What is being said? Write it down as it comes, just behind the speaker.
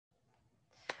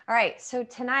All right, so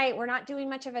tonight we're not doing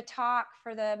much of a talk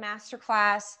for the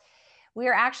masterclass. We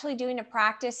are actually doing a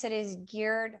practice that is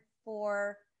geared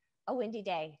for a windy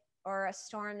day or a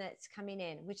storm that's coming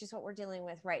in, which is what we're dealing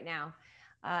with right now.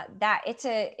 That it's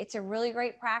a really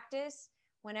great practice.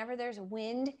 Whenever there's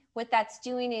wind, what that's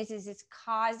doing is it's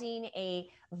causing a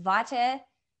Vata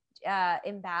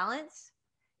imbalance.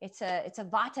 It's a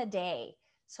Vata day,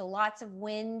 so lots of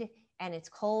wind and it's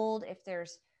cold. If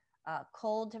there's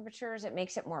cold temperatures, it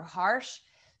makes it more harsh.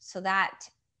 So that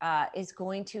is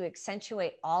going to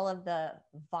accentuate all of the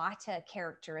Vata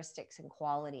characteristics and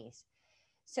qualities.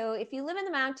 So if you live in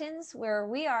the mountains, where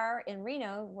we are in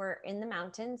Reno, we're in the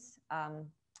mountains.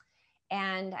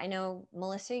 And I know,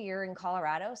 Melissa, you're in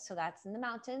Colorado, so that's in the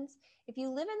mountains. If you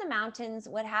live in the mountains,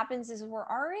 what happens is we're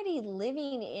already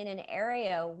living in an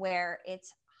area where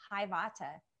it's high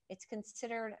Vata. It's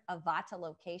considered a Vata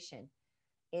location.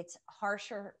 It's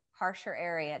harsher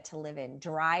area to live in,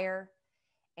 drier,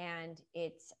 and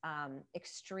it's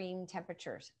extreme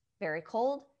temperatures, very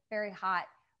cold, very hot,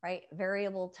 right?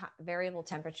 Variable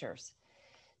temperatures.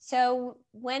 So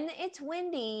when it's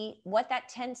windy, what that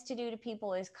tends to do to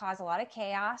people is cause a lot of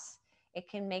chaos. It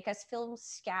can make us feel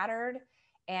scattered,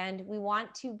 and we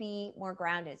want to be more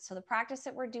grounded. So the practice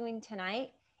that we're doing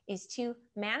tonight is to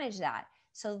manage that.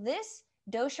 So this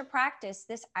dosha practice,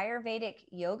 this Ayurvedic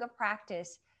yoga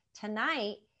practice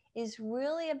tonight is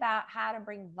really about how to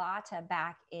bring Vata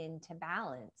back into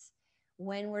balance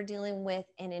when we're dealing with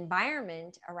an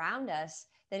environment around us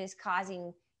that is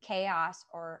causing chaos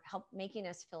or making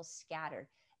us feel scattered.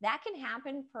 That can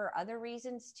happen for other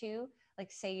reasons too, like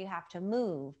say you have to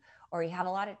move, or you have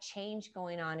a lot of change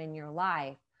going on in your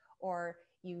life, or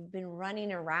you've been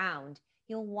running around.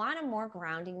 You'll want a more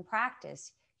grounding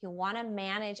practice. You'll want to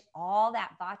manage all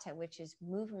that Vata, which is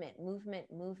movement,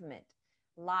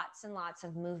 lots and lots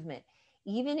of movement.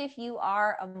 Even if you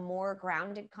are a more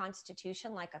grounded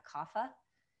constitution like a Kapha,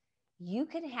 you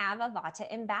can have a Vata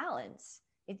imbalance.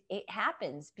 It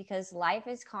happens because life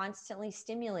is constantly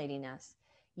stimulating us.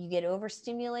 You get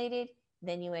overstimulated,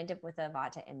 then you end up with a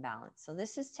Vata imbalance. So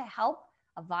this is to help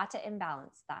a Vata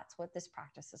imbalance. That's what this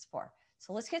practice is for.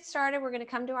 So let's get started. We're going to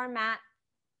come to our mat,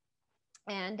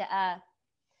 and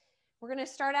we're going to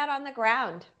start out on the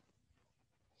ground.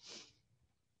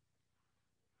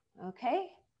 Okay,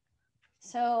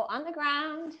 so on the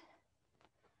ground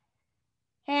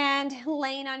and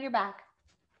laying on your back.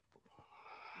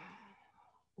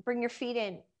 Bring your feet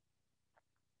in.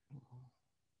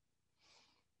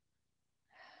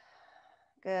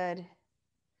 Good.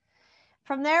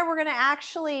 From there, we're going to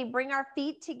actually bring our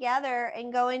feet together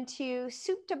and go into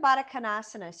Supta Baddha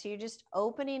Konasana. So you're just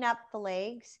opening up the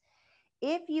legs.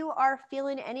 If you are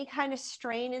feeling any kind of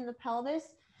strain in the pelvis,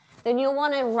 then you'll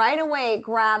want to right away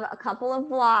grab a couple of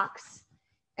blocks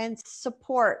and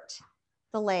support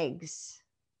the legs.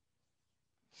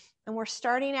 And we're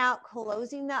starting out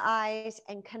closing the eyes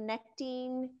and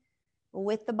connecting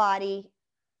with the body,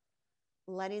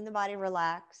 letting the body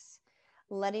relax,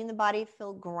 letting the body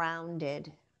feel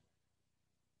grounded.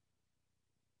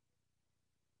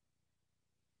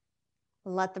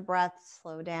 Let the breath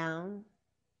slow down.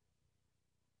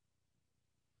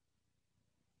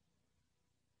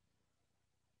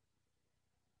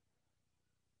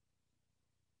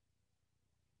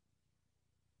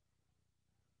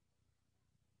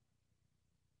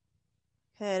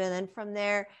 Good, and then from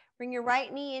there, bring your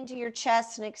right knee into your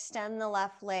chest and extend the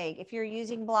left leg. If you're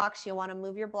using blocks, you'll want to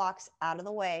move your blocks out of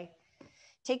the way.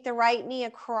 Take the right knee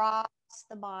across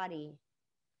the body.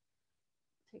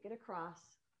 Take it across.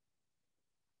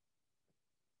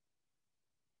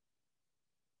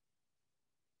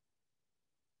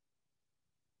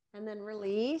 And then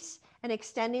release, and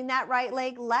extending that right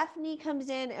leg, left knee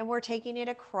comes in, and we're taking it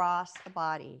across the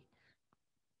body.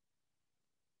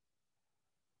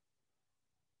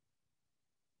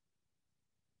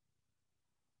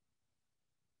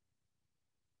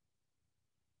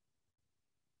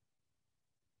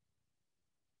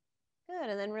 Good,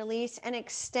 and then release and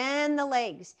extend the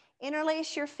legs.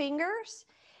 Interlace your fingers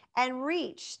and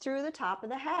reach through the top of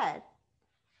the head.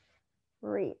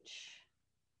 Reach.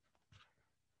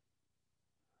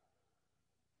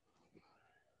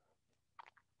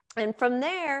 And from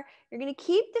there, you're going to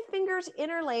keep the fingers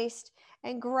interlaced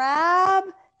and grab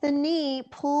the knee,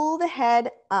 pull the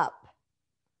head up,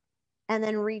 and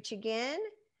then reach again.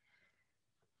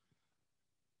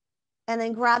 And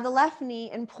then grab the left knee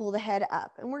and pull the head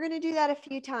up. And we're going to do that a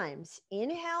few times.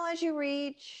 Inhale as you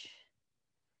reach.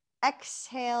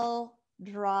 Exhale,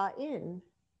 draw in.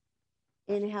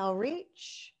 Inhale,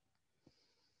 reach.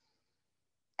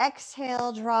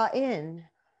 Exhale, draw in.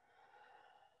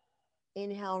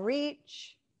 Inhale,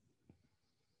 reach.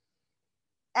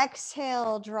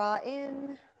 Exhale, draw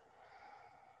in.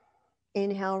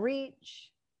 Inhale,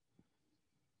 reach.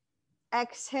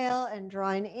 Exhale and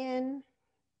drawing in.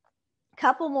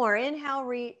 Couple more. Inhale,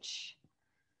 reach.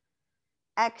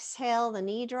 Exhale, the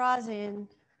knee draws in.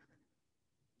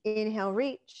 Inhale,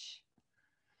 reach.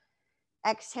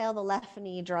 Exhale, the left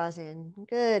knee draws in.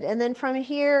 Good. And then from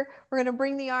here, we're going to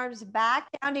bring the arms back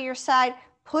down to your side.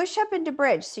 Push up into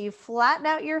bridge. So you flatten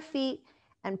out your feet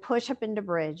and push up into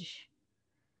bridge.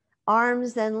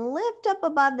 Arms then lift up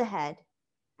above the head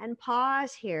and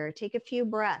pause here. Take a few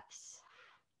breaths.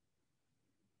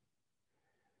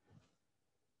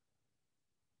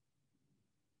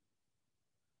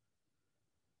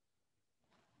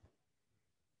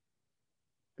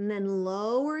 And then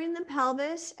lowering the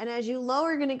pelvis. And as you lower,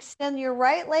 you're going to extend your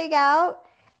right leg out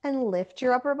and lift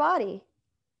your upper body.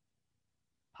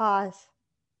 Pause.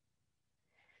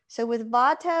 So with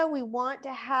Vata, we want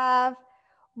to have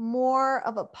more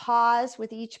of a pause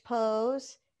with each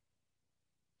pose,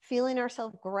 feeling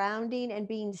ourselves grounding and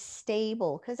being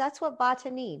stable, because that's what Vata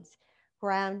needs.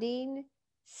 Grounding,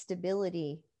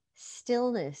 stability,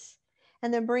 stillness.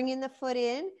 And then bringing the foot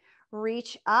in,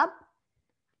 reach up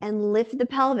and lift the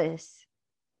pelvis.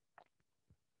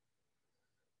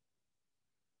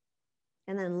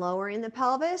 And then lowering the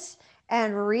pelvis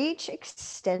and reach,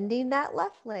 extending that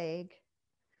left leg.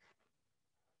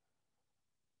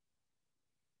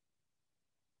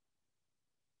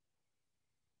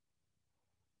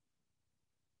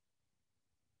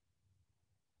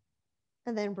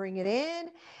 And then bring it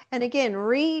in. And again,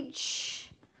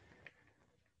 reach,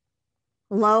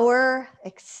 lower,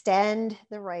 extend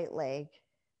the right leg.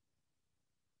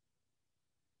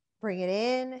 Bring it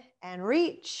in and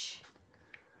reach.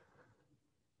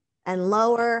 And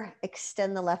lower,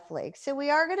 extend the left leg. So we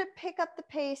are going to pick up the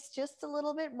pace just a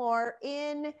little bit more.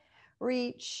 In,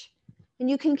 reach. And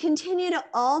you can continue to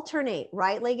alternate.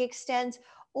 Right leg extends,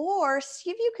 or see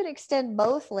if you can extend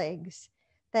both legs.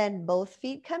 Then both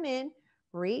feet come in,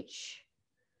 reach,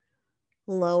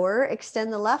 lower,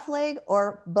 extend the left leg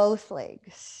or both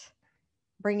legs.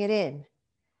 Bring it in,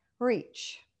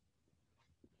 reach.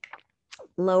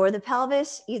 Lower the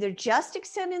pelvis, either just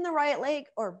extending the right leg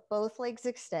or both legs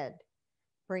extend.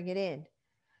 Bring it in,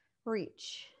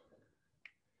 reach.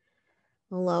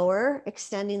 Lower,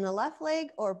 extending the left leg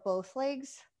or both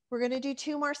legs. We're going to do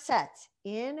 2 more sets.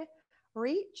 In,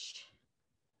 reach.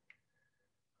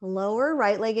 Lower,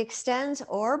 right leg extends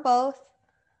or both.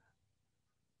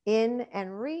 In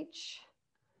and reach.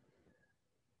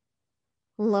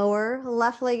 Lower,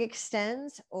 left leg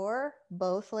extends or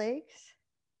both legs.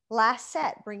 Last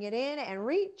set, bring it in and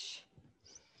reach.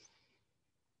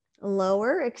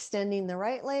 Lower, extending the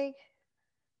right leg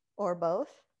or both.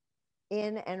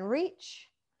 In and reach.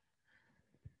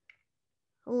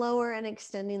 Lower and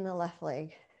extending the left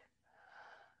leg.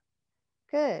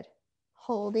 Good.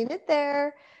 Holding it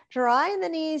there, drawing the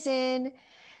knees in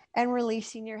and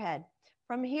releasing your head.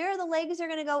 From here, the legs are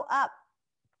going to go up.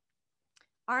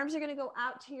 Arms are going to go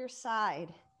out to your side.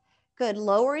 Good.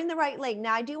 Lowering the right leg.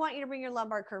 Now, I do want you to bring your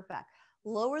lumbar curve back.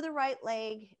 Lower the right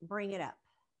leg, bring it up.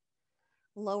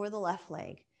 Lower the left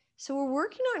leg. So we're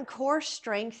working on core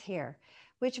strength here,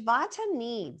 which Vata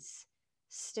needs.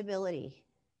 Stability.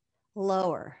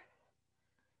 Lower.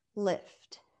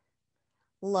 Lift.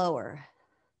 Lower.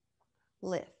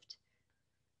 Lift.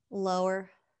 Lower.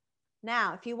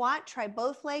 Now, if you want, try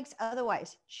both legs.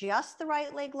 Otherwise, just the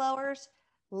right leg lowers.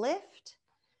 Lift.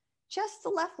 Just the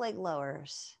left leg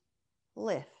lowers.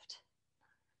 Lift.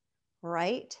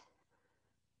 Right.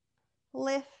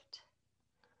 Lift.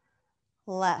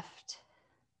 Left.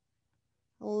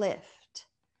 Lift.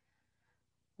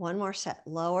 One more set.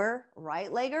 Lower,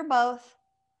 right leg or both.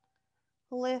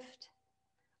 Lift.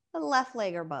 The left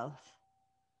leg or both.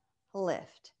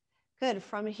 Lift. Good.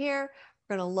 From here,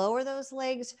 we're going to lower those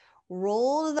legs,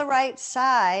 roll to the right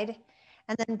side,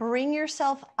 and then bring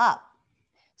yourself up.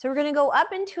 So we're going to go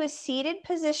up into a seated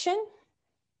position.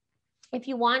 If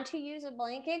you want to use a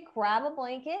blanket, grab a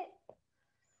blanket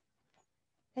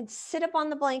and sit up on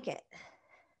the blanket.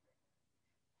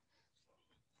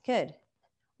 Good.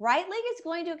 Right leg is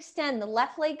going to extend. The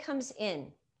left leg comes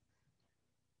in.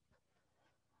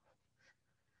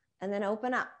 And then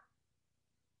open up.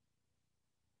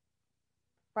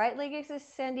 Right leg is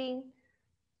extending.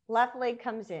 Left leg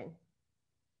comes in.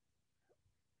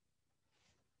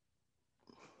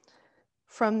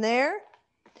 From there,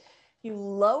 you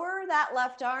lower that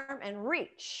left arm and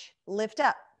reach. Lift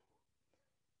up.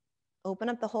 Open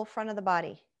up the whole front of the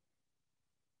body.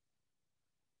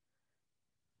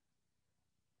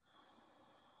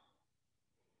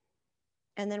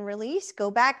 And then release, go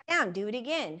back down, do it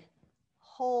again.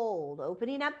 hold,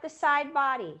 opening up the side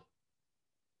body.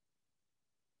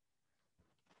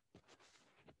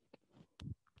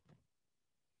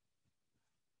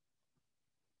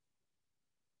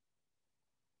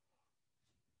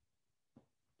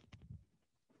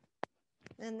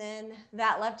 And then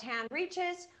that left hand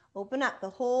reaches, open up the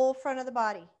whole front of the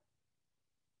body.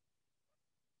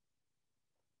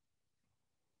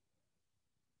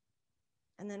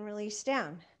 And then release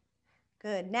down.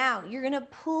 Good. Now you're going to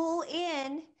pull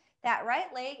in that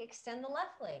right leg, extend the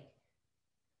left leg.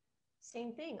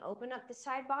 Same thing, open up the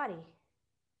side body.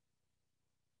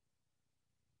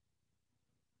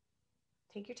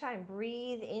 Take your time,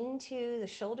 breathe into the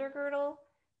shoulder girdle,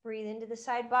 breathe into the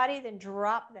side body, then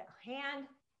drop the hand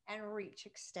and reach,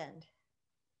 extend.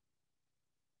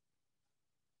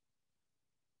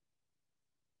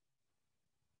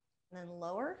 And then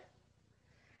lower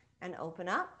and open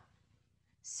up.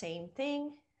 Same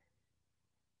thing.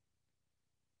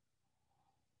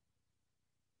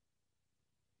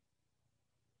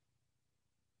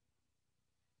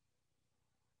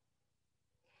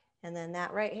 And then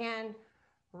that right hand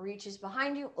reaches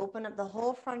behind you, open up the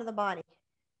whole front of the body.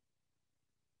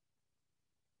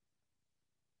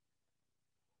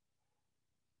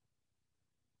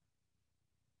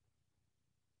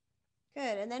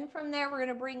 Good, and then from there, we're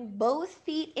gonna bring both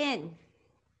feet in.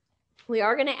 We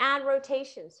are gonna add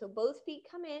rotation. So both feet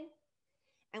come in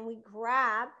and we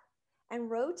grab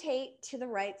and rotate to the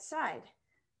right side.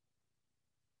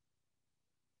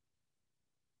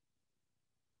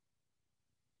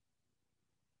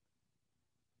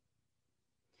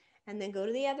 And then go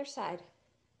to the other side.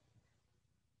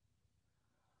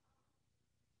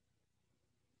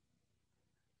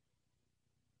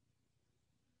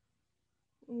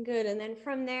 Good, and then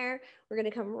from there, we're gonna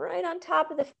come right on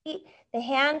top of the feet. The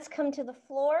hands come to the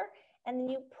floor, and then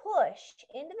you push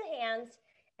into the hands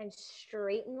and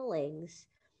straighten the legs.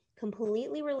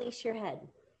 Completely release your head.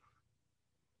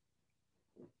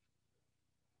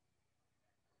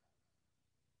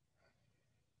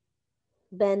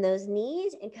 Bend those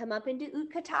knees and come up into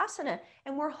Utkatasana.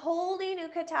 And we're holding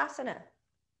Utkatasana.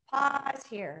 Pause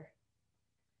here.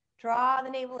 Draw the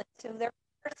navel in. So there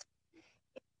are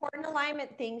important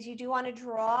alignment things. You do want to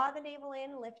draw the navel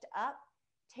in, lift up.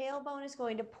 Tailbone is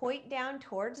going to point down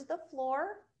towards the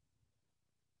floor.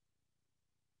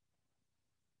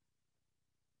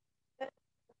 Open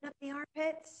up the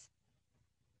armpits.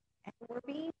 And we're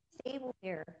being stable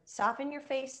here. Soften your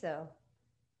face though.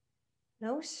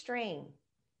 No strain.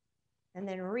 And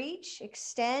then reach,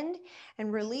 extend,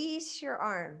 and release your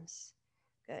arms.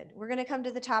 Good. We're going to come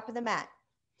to the top of the mat.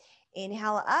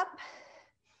 Inhale up.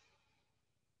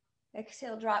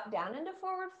 Exhale, drop down into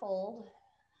forward fold.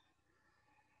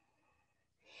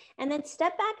 And then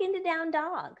step back into down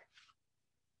dog.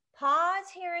 Pause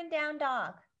here in down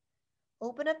dog.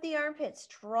 Open up the armpits.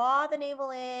 Draw the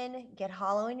navel in. Get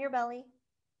hollow in your belly.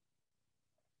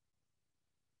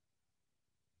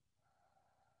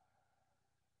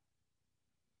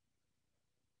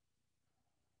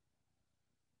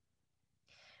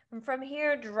 And from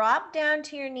here, drop down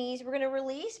to your knees. We're going to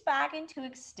release back into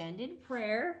extended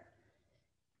prayer.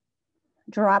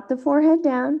 Drop the forehead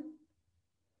down.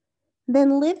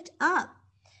 Then lift up.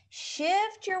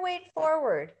 Shift your weight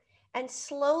forward and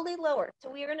slowly lower. So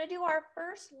we are going to do our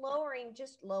first lowering,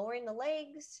 just lowering the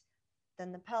legs,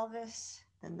 then the pelvis,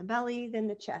 then the belly, then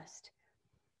the chest.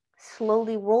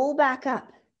 Slowly roll back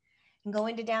up and go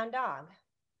into down dog.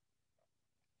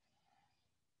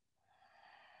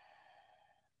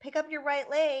 Pick up your right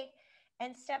leg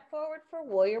and step forward for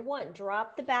warrior one.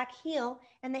 Drop the back heel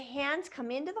and the hands come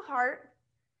into the heart.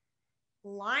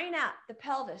 Line up the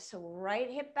pelvis. So right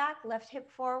hip back, left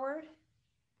hip forward,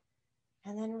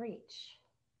 and then reach.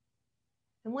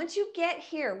 And once you get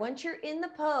here, once you're in the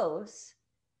pose,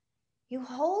 you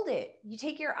hold it. You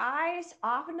take your eyes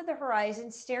off into the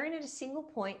horizon, staring at a single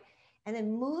point, and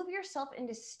then move yourself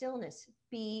into stillness.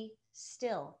 Be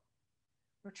still.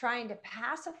 We're trying to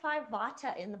pacify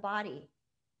Vata in the body.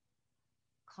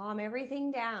 Calm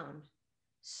everything down.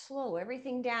 Slow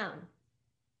everything down.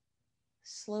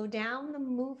 Slow down the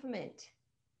movement.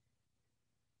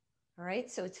 All right,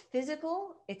 so it's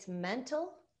physical, it's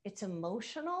mental, it's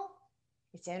emotional,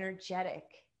 it's energetic.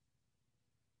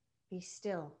 Be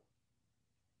still.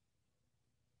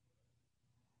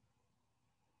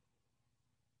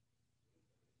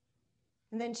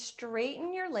 And then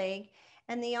straighten your leg,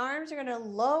 and the arms are going to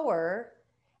lower.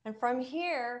 And from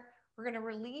here, we're going to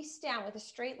release down with a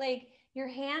straight leg. Your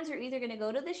hands are either going to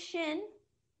go to the shin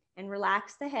and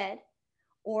relax the head,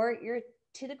 or you're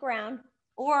to the ground,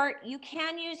 or you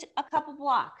can use a couple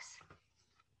blocks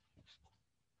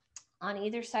on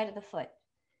either side of the foot.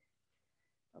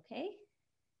 Okay?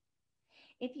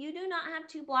 If you do not have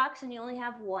 2 blocks and you only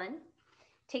have 1,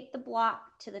 take the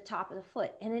block to the top of the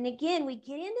foot. And then again, we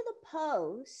get into the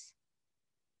pose.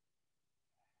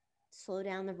 Slow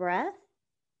down the breath.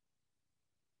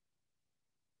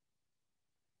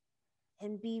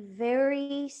 And be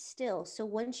very still. So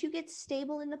once you get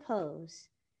stable in the pose,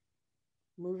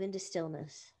 move into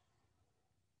stillness.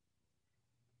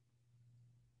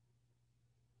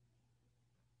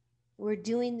 We're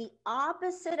doing the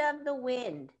opposite of the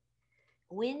wind.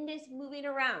 Wind is moving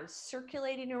around,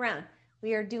 circulating around.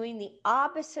 We are doing the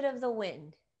opposite of the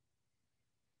wind.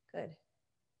 Good.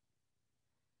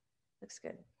 Looks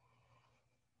good.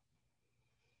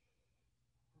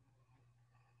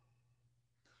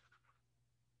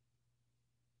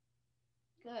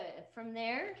 Good. From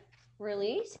there,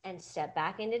 release and step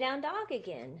back into down dog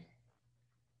again.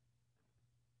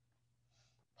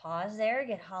 Pause there,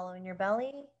 get hollow in your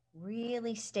belly,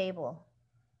 really stable.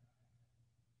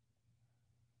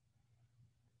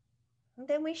 And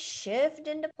then we shift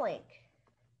into plank.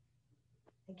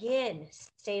 Again,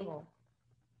 stable.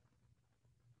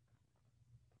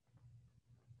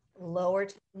 Lower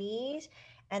to the knees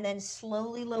and then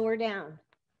slowly lower down.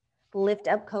 Lift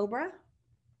up cobra,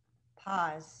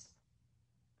 pause,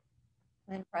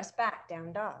 and then press back,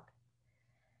 down dog.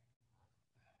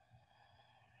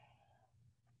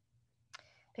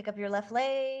 Pick up your left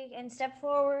leg and step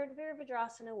forward,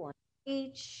 Virabhadrasana 1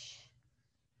 each.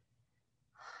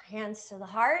 Hands to the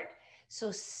heart.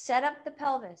 So set up the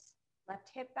pelvis. Left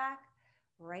hip back,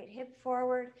 right hip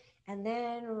forward, and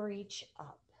then reach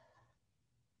up.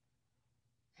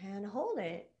 And hold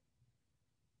it.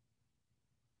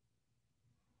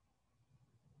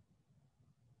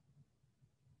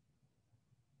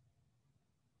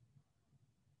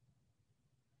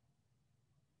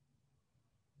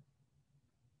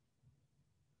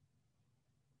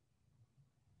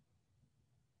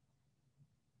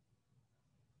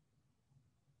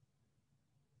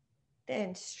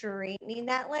 Then straightening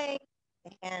that leg,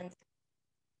 the hands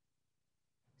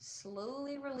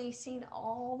slowly releasing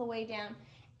all the way down.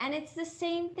 And it's the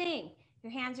same thing.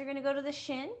 Your hands are going to go to the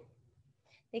shin.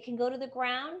 They can go to the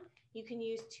ground. You can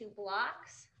use 2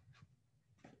 blocks,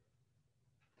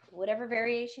 whatever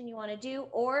variation you want to do,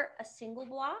 or a single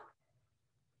block.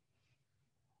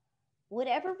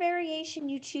 Whatever variation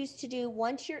you choose to do,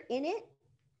 once you're in it,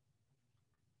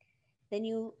 then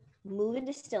you move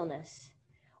into stillness.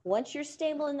 Once you're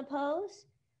stable in the pose,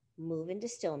 move into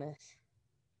stillness.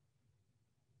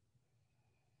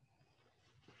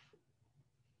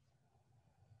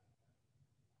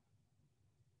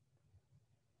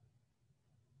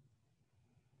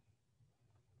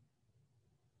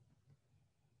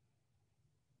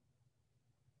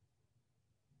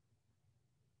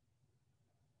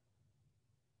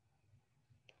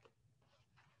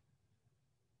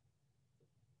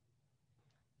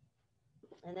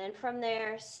 And then from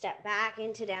there, step back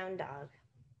into down dog.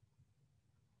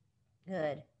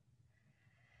 Good.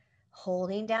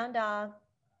 Holding down dog.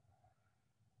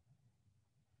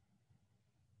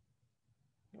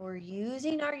 We're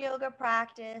using our yoga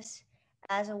practice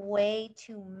as a way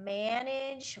to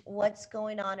manage what's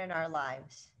going on in our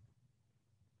lives.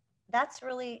 That's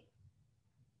really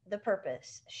the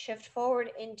purpose. Shift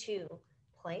forward into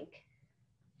plank.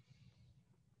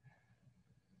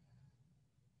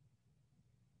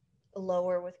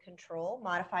 Lower with control.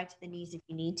 Modify to the knees if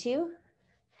you need to.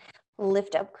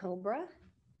 Lift up cobra.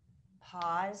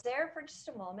 Pause there for just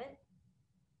a moment.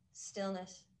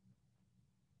 Stillness.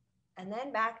 And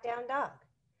then back down dog.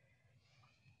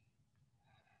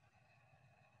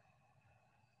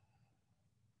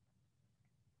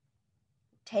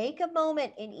 Take a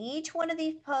moment in each one of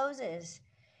these poses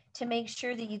to make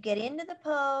sure that you get into the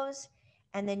pose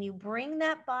and then you bring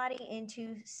that body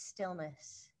into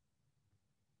stillness.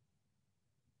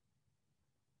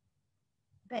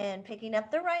 And picking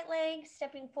up the right leg,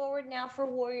 stepping forward now for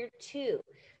warrior 2.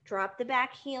 Drop the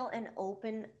back heel and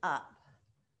open up.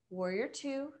 Warrior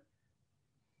 2.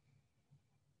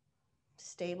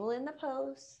 Stable in the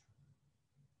pose.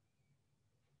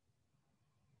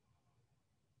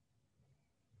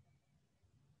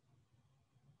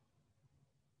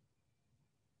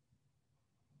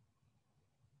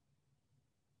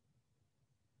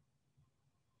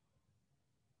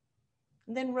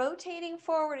 Then rotating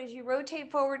forward, as you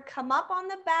rotate forward, come up on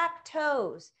the back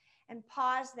toes and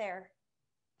pause there.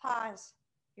 Pause.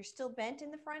 You're still bent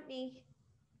in the front knee.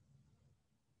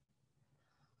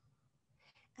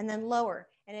 And then lower.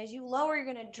 And as you lower, you're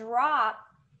going to drop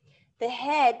the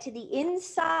head to the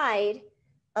inside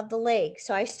of the leg.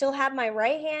 So I still have my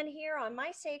right hand here on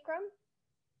my sacrum,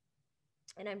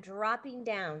 and I'm dropping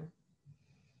down.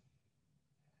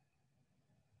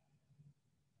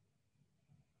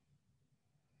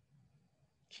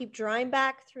 Keep drawing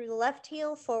back through the left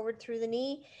heel, forward through the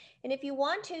knee. And if you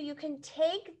want to, you can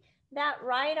take that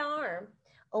right arm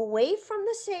away from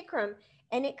the sacrum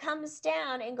and it comes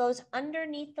down and goes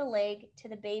underneath the leg to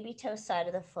the baby toe side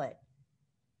of the foot.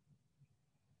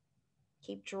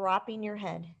 Keep dropping your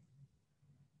head.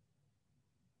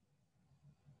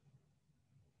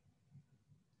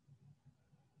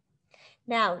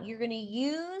 Now, you're going to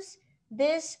use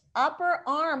this upper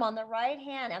arm on the right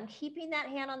hand. I'm keeping that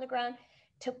hand on the ground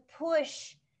to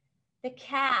push the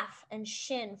calf and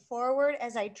shin forward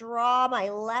as I draw my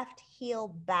left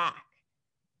heel back.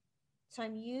 So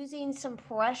I'm using some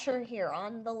pressure here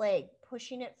on the leg,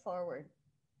 pushing it forward.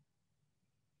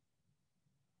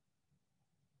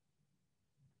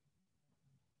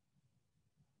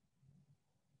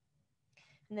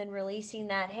 And then releasing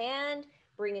that hand,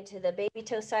 bring it to the baby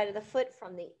toe side of the foot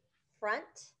from the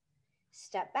front.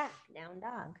 Step back, down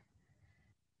dog.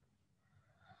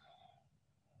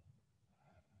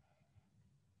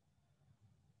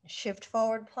 Shift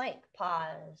forward plank,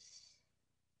 pause.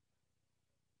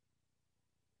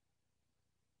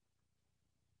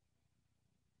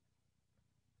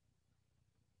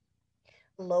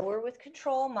 Lower with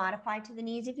control, modify to the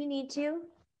knees if you need to.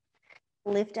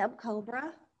 Lift up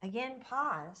cobra. Again,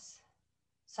 pause.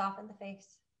 Soften the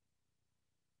face.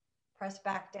 Press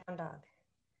back, down dog.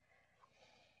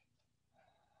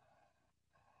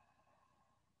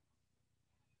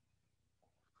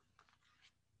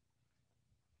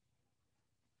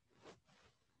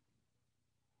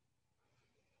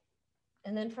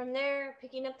 And then from there,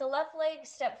 picking up the left leg,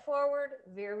 step forward,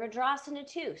 Virabhadrasana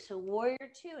 2. So warrior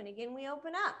 2. And again, we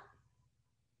open up.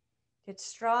 Get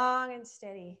strong and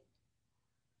steady.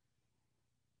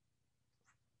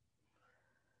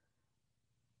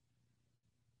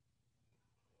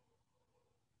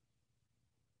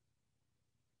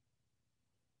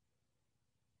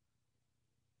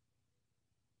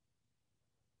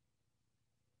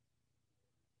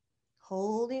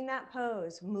 Holding that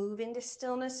pose, move into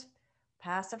stillness,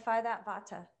 pacify that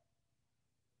vata.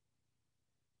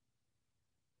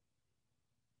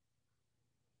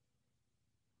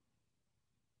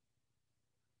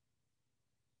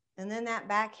 And then that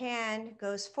back hand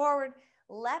goes forward,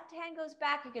 left hand goes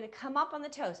back. You're going to come up on the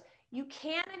toes. You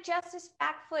can adjust this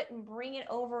back foot and bring it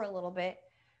over a little bit.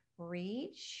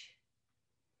 Reach.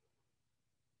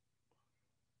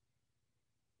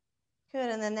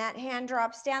 Good, and then that hand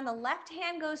drops down. The left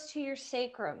hand goes to your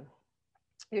sacrum.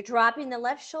 You're dropping the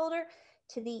left shoulder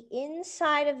to the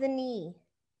inside of the knee.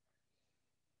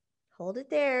 Hold it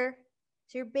there.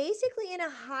 So you're basically in a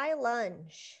high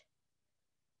lunge.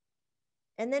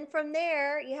 And then from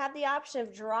there, you have the option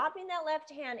of dropping that left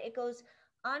hand. It goes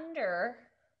under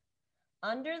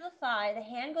the thigh. The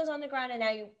hand goes on the ground, and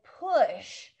now you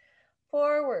push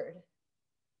forward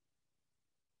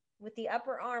with the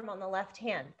upper arm on the left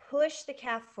hand. Push the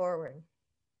calf forward.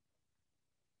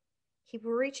 Keep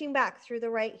reaching back through the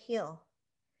right heel.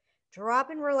 Drop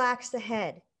and relax the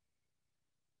head.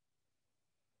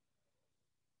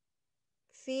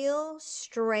 Feel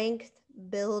strength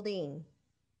building.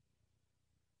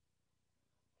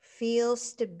 Feel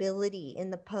stability in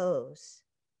the pose.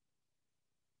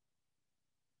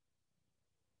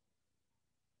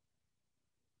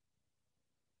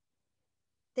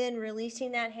 Then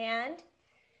releasing that hand,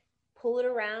 pull it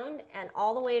around and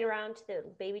all the way around to the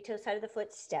baby toe side of the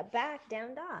foot. Step back,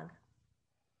 down dog.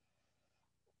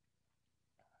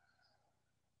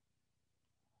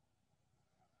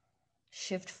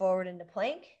 Shift forward into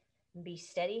plank. Be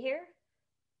steady here.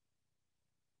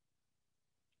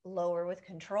 Lower with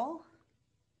control.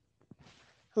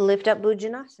 Lift up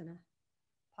Bhujanasana.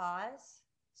 Pause.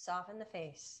 Soften the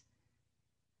face.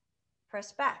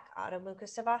 Press back. Adho Mukha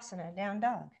Savasana. Down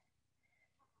dog.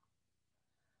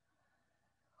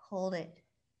 Hold it.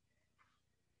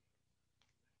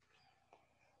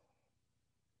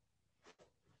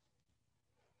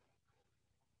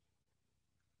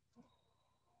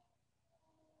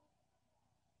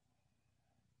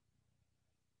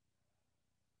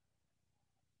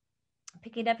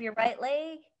 Picking up your right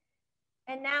leg.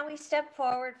 And now we step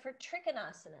forward for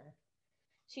Trikonasana.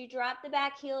 So you drop the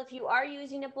back heel. If you are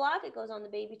using a block, it goes on the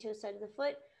baby toe side of the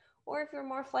foot. Or if you're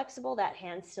more flexible, that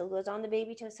hand still goes on the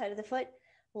baby toe side of the foot.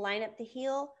 Line up the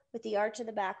heel with the arch of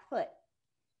the back foot.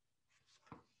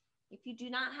 If you do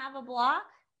not have a block,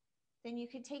 then you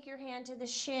can take your hand to the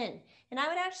shin. And I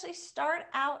would actually start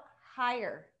out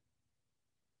higher.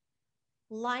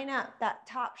 Line up that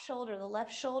top shoulder, the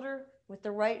left shoulder with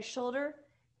the right shoulder.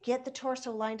 Get the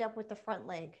torso lined up with the front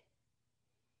leg.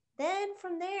 Then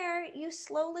from there, you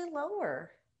slowly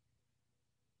lower.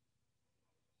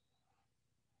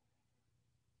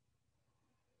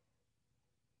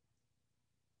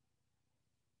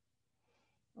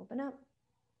 Open up.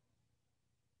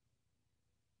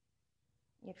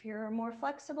 If you're more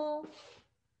flexible,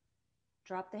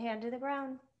 drop the hand to the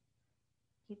ground.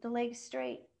 Keep the legs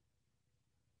straight.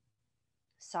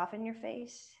 Soften your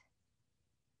face.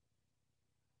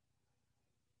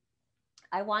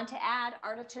 I want to add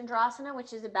Ardha Chandrasana,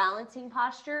 which is a balancing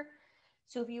posture.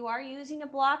 So if you are using a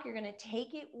block, you're going to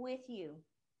take it with you.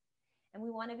 And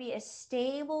we want to be as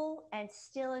stable and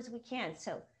still as we can.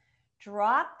 So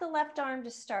drop the left arm to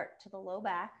start to the low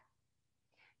back.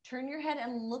 Turn your head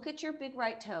and look at your big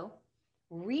right toe.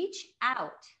 Reach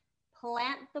out.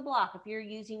 Plant the block if you're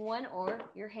using one, or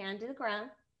your hand to the ground.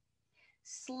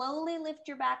 Slowly lift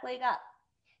your back leg up.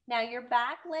 Now your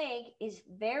back leg is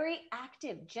very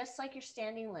active, just like your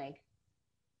standing leg.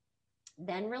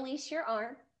 Then release your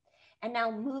arm and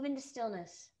now move into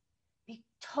stillness. Be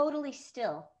totally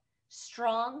still,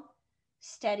 strong,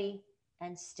 steady,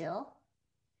 and still.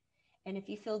 And if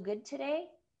you feel good today,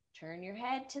 turn your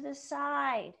head to the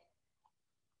side.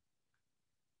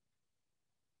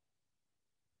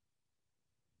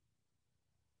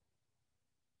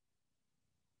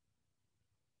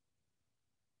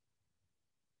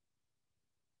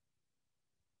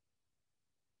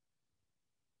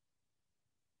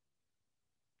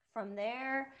 From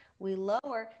there, we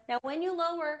lower. Now, when you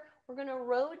lower, we're going to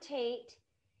rotate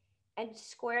and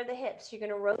square the hips. You're going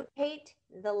to rotate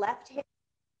the left hip,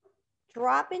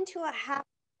 drop into a half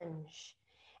lunge.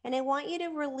 And I want you to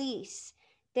release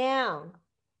down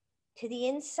to the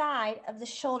inside of the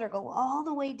shoulder. Go all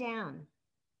the way down.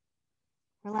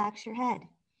 Relax your head.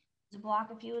 There's a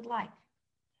block if you would like.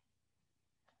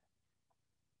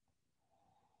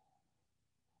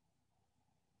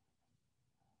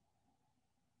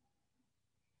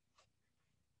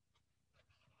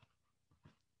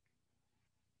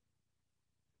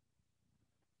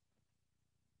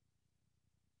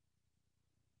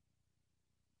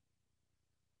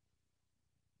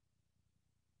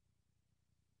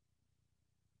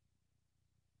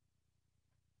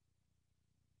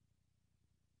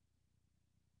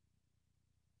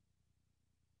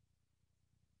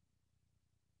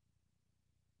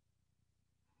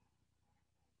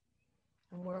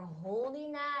 And we're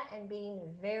holding that and being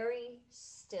very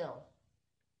still,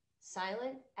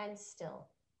 silent and still,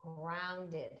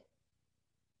 grounded.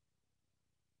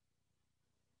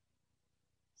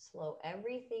 Slow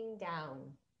everything down.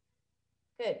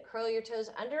 Good. Curl your toes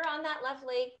under on that left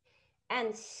leg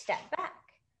and step back.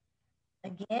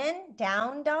 Again,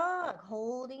 down dog,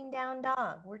 holding down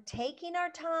dog. We're taking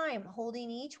our time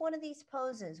holding each one of these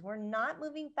poses. We're not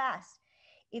moving fast.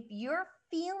 If you're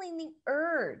feeling the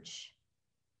urge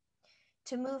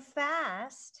to move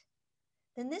fast,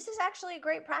 then this is actually a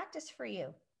great practice for you.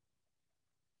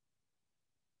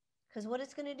 Because what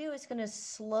it's going to do is going to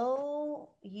slow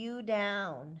you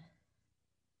down.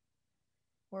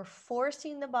 We're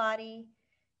forcing the body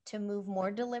to move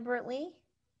more deliberately,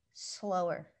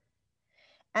 slower.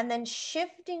 And then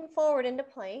shifting forward into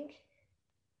plank.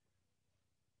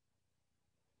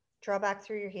 Draw back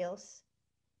through your heels.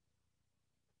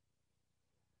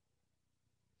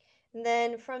 And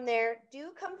then from there,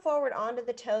 do come forward onto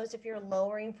the toes if you're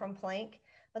lowering from plank.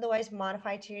 Otherwise,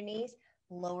 modify to your knees.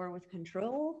 Lower with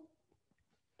control.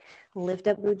 Lift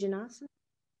up Bhujanasana.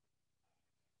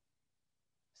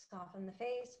 Soften the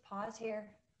face. Pause here.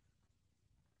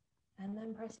 And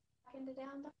then press back into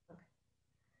down dog.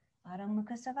 Adho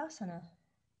Mukha Savasana.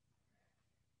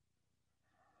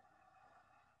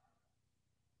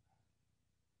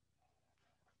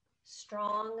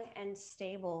 Strong and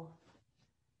stable.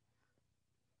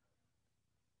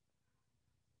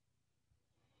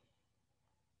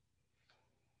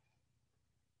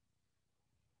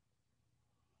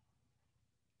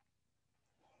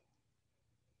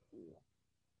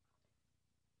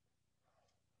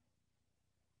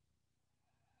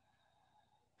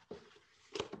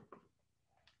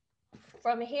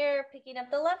 From here, picking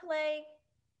up the left leg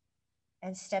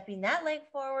and stepping that leg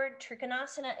forward,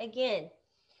 Trikonasana again.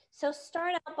 So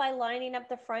start out by lining up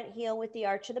the front heel with the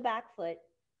arch of the back foot.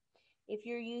 If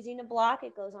you're using a block,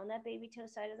 it goes on that baby toe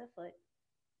side of the foot.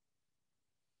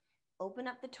 Open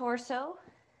up the torso.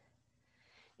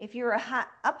 If you're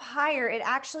up higher, it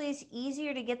actually is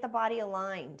easier to get the body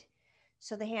aligned.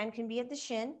 So the hand can be at the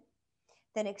shin.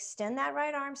 Then extend that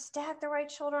right arm, stack the right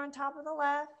shoulder on top of the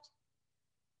left.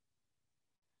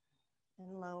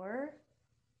 And lower.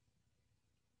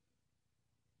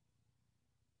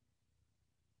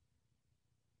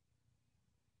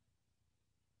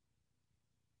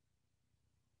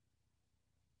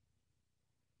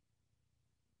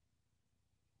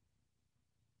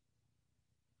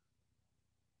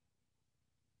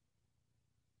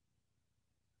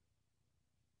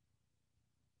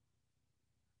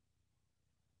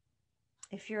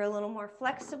 If you're a little more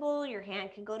flexible, your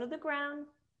hand can go to the ground.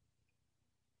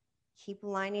 Keep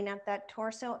lining up that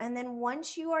torso. And then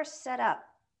once you are set up,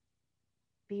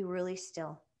 be really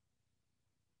still.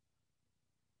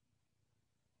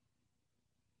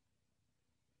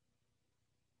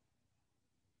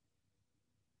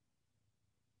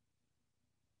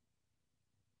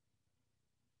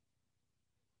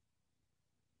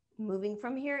 Moving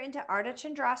from here into Ardha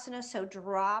Chandrasana. So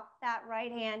drop that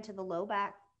right hand to the low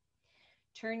back.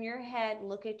 Turn your head,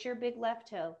 look at your big left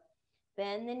toe.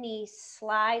 Bend the knee,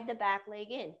 slide the back leg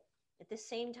in. At the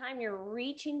same time, you're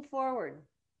reaching forward.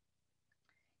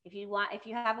 If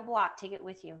you have a block, take it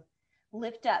with you.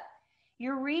 Lift up.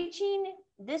 You're reaching,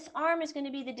 this arm is going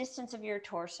to be the distance of your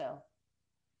torso.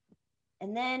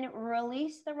 And then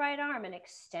release the right arm and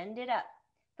extend it up.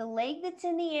 The leg that's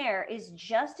in the air is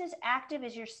just as active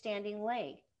as your standing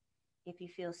leg. If you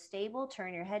feel stable,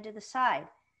 turn your head to the side.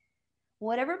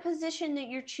 Whatever position that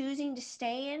you're choosing to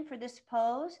stay in for this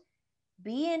pose,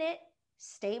 be in it,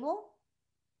 stable,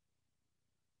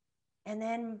 and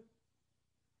then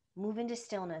move into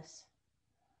stillness.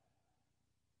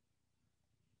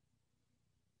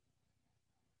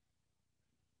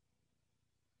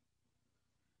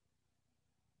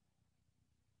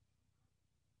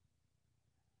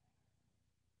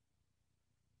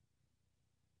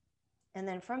 And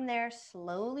then from there,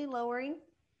 slowly lowering.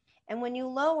 And when you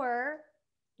lower,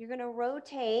 you're going to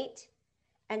rotate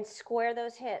and square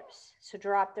those hips. So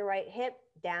drop the right hip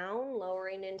down,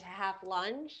 lowering into half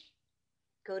lunge.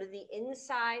 Go to the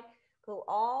inside, go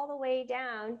all the way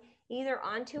down, either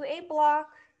onto a block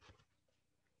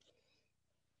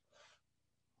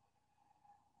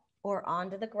or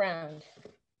onto the ground.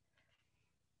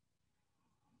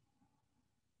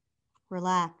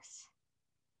 Relax.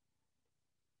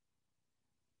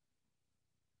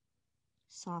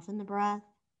 Soften the breath.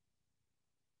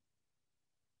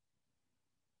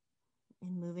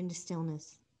 And move into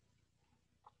stillness.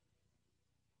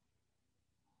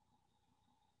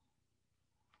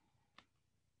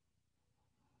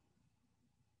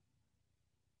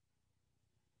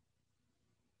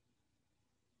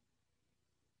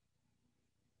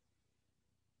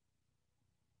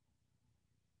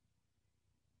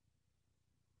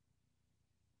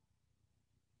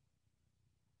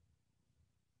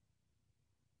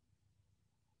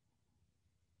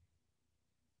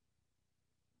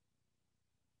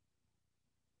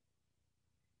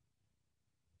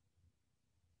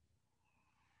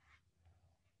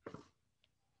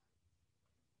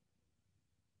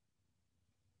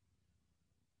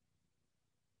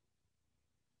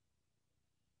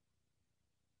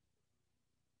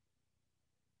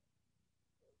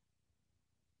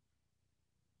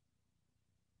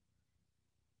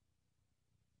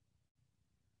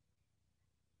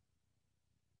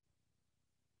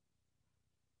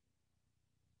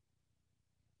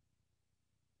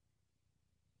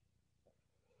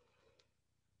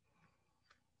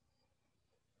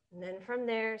 And then from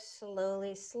there,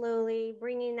 slowly, slowly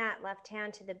bringing that left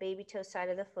hand to the baby toe side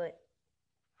of the foot.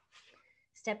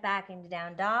 Step back into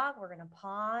down dog. We're going to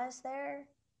pause there.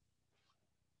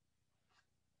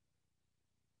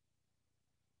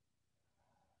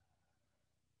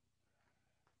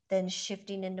 Then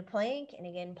shifting into plank, and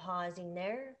again, pausing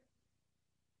there.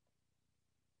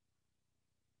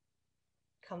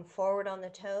 Come forward on the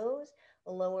toes,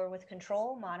 lower with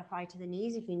control, modify to the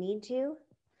knees if you need to.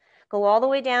 Go all the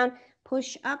way down,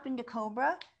 push up into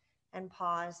cobra, and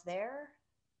pause there.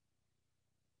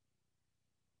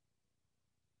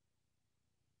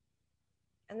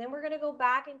 And then we're going to go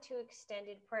back into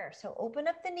extended prayer. So open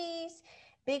up the knees,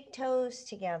 big toes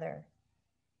together.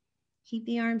 Keep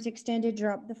the arms extended,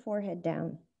 drop the forehead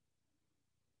down.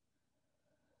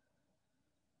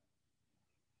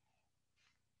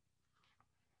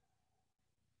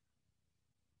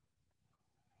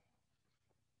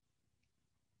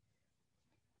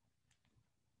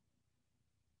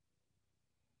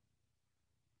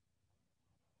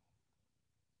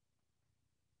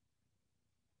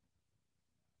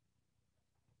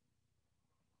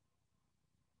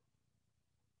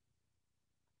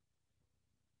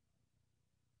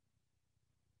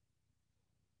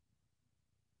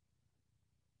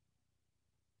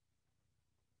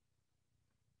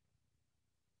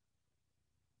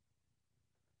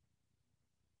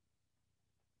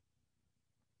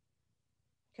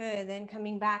 Good, then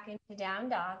coming back into down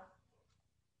dog.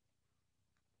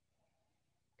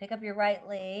 Pick up your right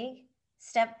leg,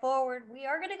 step forward. We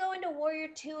are going to go into warrior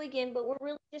two again, but we're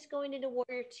really just going into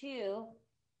warrior two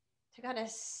to kind of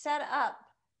set up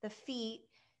the feet,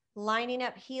 lining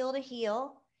up heel to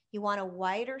heel. You want a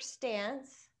wider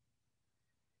stance.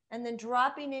 And then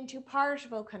dropping into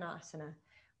Parsvakonasana,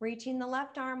 reaching the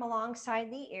left arm alongside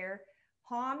the ear,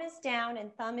 palm is down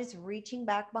and thumb is reaching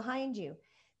back behind you.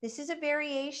 This is a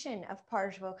variation of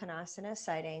Parsvakonasana,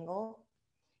 side angle.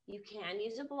 You can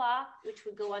use a block, which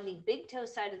would go on the big toe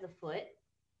side of the foot.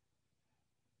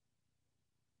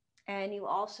 And you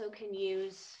also can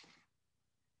use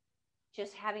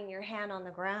just having your hand on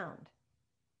the ground.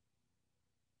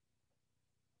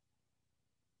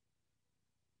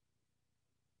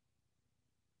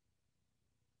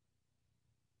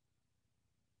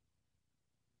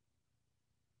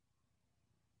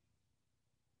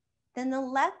 Then the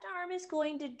left arm is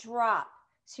going to drop.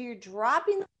 So you're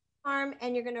dropping the arm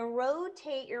and you're going to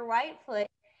rotate your right foot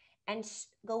and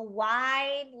go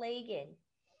wide-legged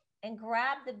and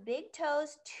grab the big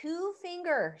toes, 2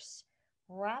 fingers.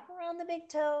 Wrap around the big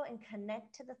toe and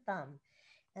connect to the thumb.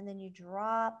 And then you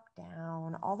drop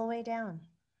down, all the way down.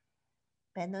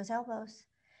 Bend those elbows.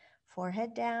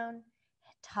 Forehead down.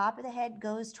 Top of the head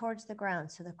goes towards the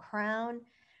ground. So the crown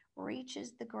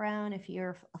reaches the ground if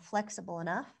you're flexible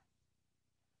enough.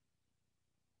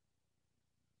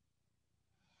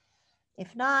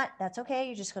 If not, that's okay.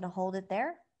 You're just going to hold it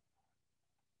there.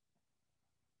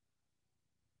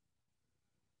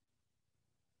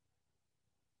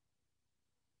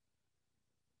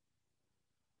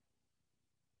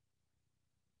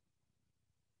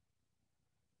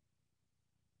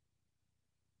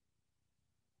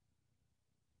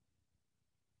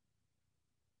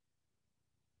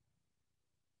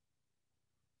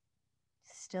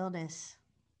 Stillness.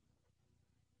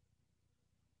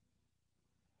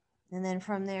 And then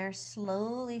from there,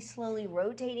 slowly, slowly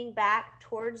rotating back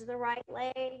towards the right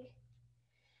leg.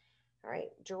 All right,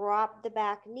 drop the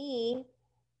back knee.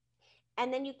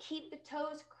 And then you keep the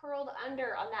toes curled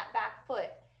under on that back foot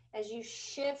as you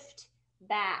shift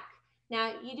back.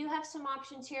 Now, you do have some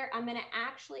options here. I'm going to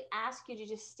actually ask you to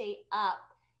just stay up.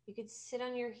 You could sit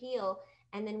on your heel,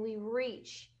 and then we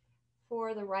reach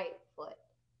for the right foot.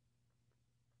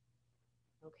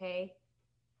 Okay?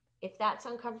 If that's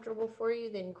uncomfortable for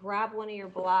you, then grab one of your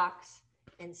blocks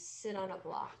and sit on a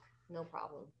block. No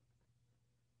problem.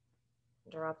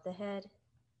 Drop the head.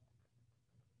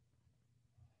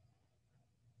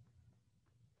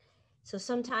 So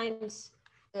sometimes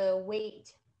the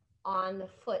weight on the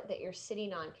foot that you're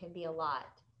sitting on can be a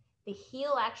lot. The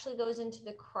heel actually goes into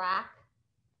the crack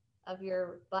of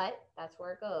your butt. That's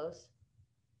where it goes.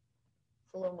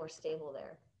 It's a little more stable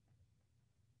there.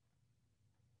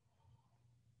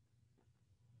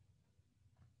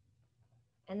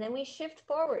 And then we shift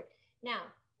forward. Now,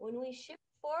 when we shift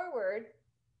forward,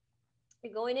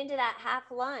 you're going into that half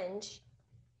lunge,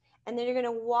 and then you're going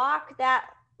to walk that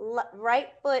right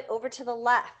foot over to the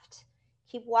left.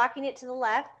 Keep walking it to the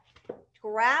left.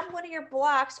 Grab one of your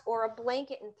blocks or a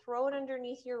blanket and throw it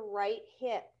underneath your right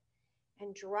hip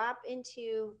and drop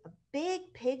into a big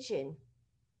pigeon.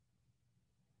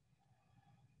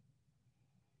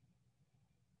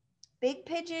 Big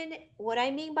pigeon, what I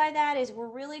mean by that is we're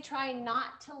really trying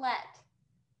not to let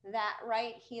that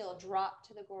right heel drop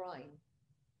to the groin.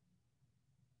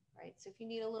 Right, so if you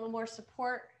need a little more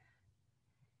support,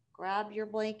 grab your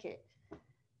blanket,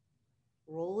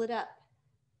 roll it up,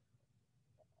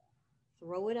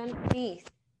 throw it underneath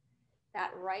that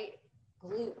right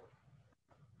glute,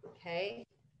 okay?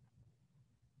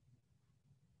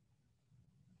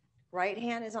 Right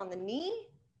hand is on the knee,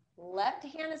 left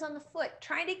hand is on the foot.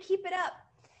 Try to keep it up,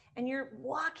 and you're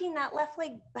walking that left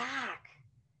leg back.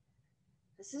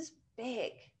 This is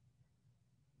big.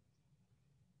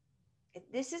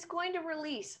 This is going to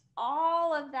release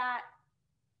all of that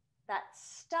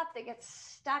stuff that gets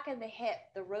stuck in the hip,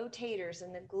 the rotators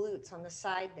and the glutes on the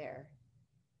side there.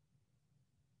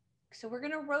 So we're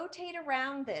going to rotate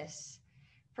around this.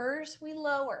 First, we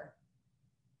lower.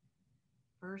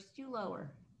 First, you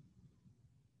lower.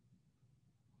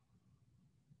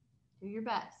 Do your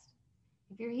best.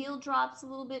 If your heel drops a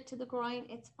little bit to the groin,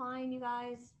 it's fine, you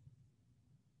guys.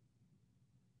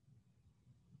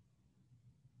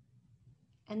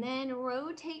 And then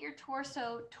rotate your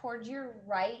torso towards your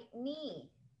right knee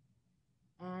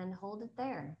and hold it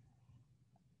there.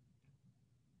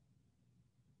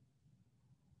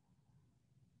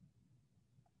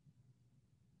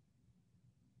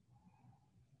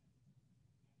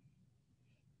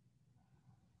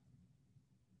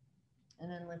 And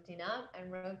then lifting up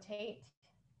and rotate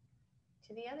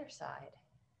to the other side.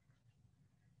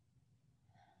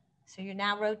 So you're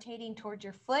now rotating towards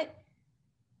your foot,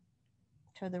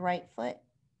 toward the right foot.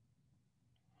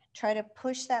 Try to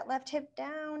push that left hip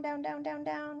down, down, down, down,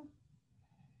 down.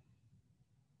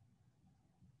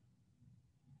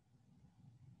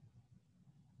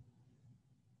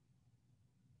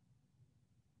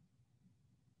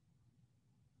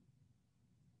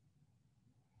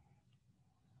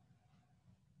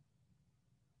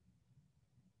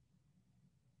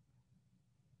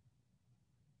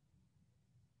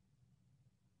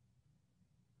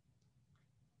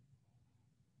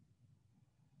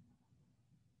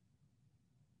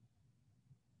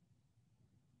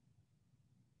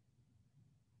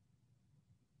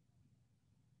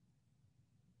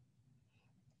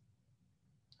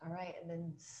 All right, and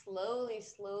then slowly,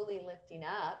 slowly lifting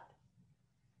up.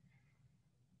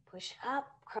 Push up,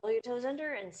 curl your toes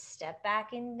under, and step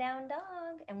back in down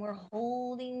dog. And we're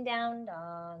holding down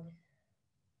dog.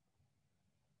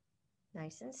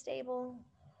 Nice and stable.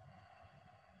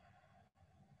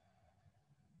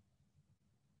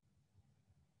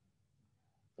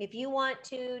 If you want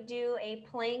to do a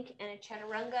plank and a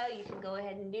chaturanga, you can go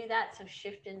ahead and do that. So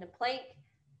shift into plank.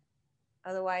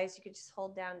 Otherwise, you could just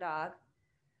hold down dog.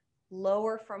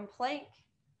 Lower from plank.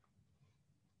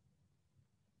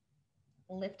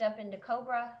 Lift up into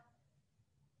cobra.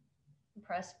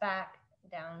 Press back,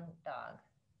 down dog.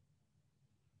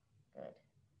 Good.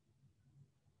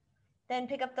 Then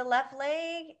pick up the left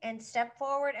leg and step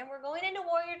forward. And we're going into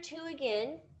warrior two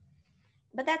again.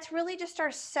 But that's really just our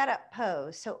setup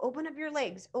pose. So open up your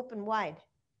legs, open wide.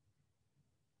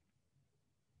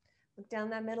 Look down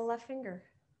that middle left finger.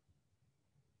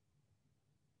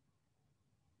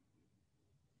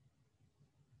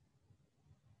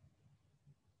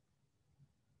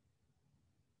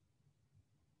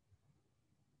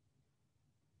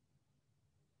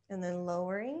 And then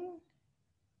lowering.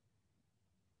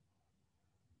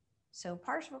 So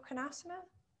Parsvakonasana.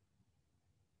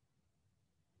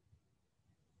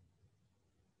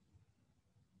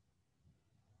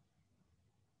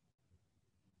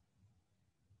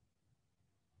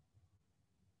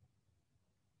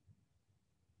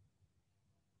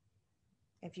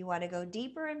 If you want to go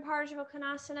deeper in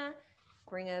Parsvakonasana,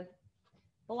 bring a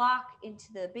block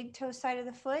into the big toe side of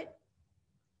the foot,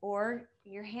 or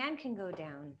your hand can go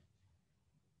down.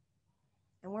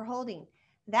 And we're holding.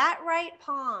 That right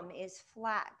palm is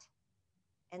flat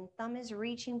and thumb is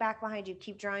reaching back behind you.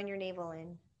 Keep drawing your navel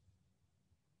in.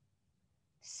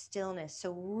 Stillness.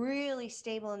 So really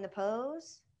stable in the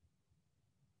pose.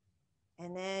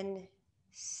 And then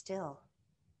still.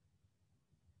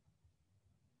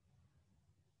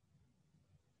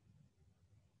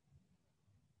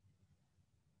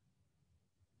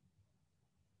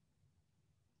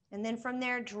 And then from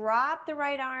there, drop the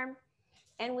right arm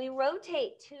and we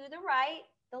rotate to the right.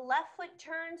 The left foot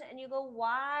turns and you go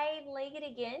wide-legged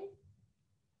again.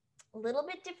 A little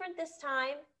bit different this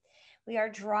time. We are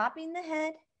dropping the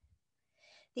head.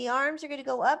 The arms are going to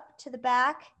go up to the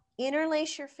back.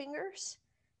 Interlace your fingers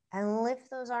and lift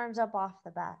those arms up off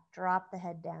the back. Drop the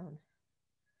head down.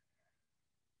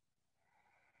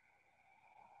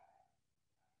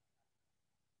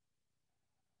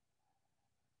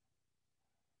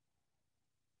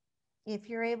 If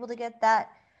you're able to get that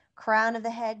crown of the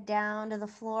head down to the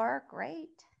floor,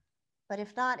 great. But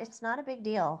if not, it's not a big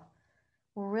deal.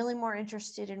 We're really more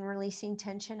interested in releasing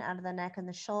tension out of the neck and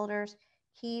the shoulders.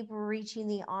 Keep reaching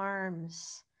the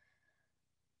arms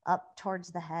up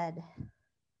towards the head,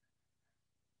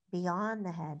 beyond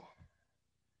the head.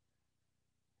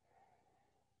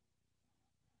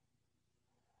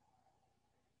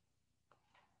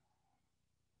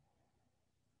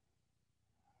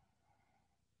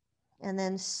 And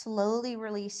then slowly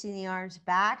releasing the arms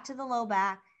back to the low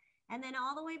back, and then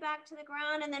all the way back to the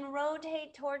ground, and then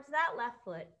rotate towards that left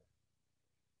foot.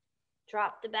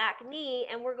 Drop the back knee,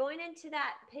 and we're going into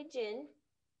that pigeon.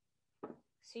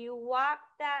 So you walk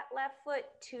that left foot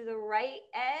to the right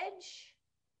edge.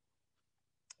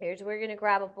 Here's where you're going to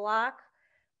grab a block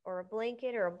or a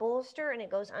blanket or a bolster, and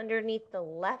it goes underneath the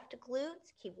left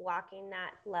glutes. Keep walking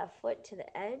that left foot to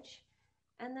the edge,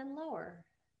 and then lower.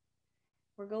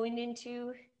 We're going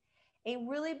into a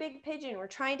really big pigeon. We're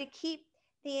trying to keep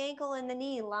the ankle and the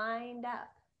knee lined up.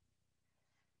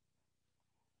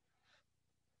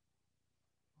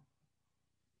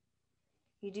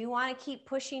 You do want to keep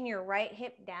pushing your right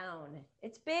hip down.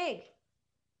 It's big.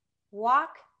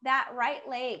 Walk that right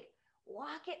leg.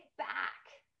 Walk it back.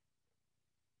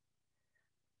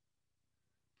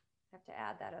 I have to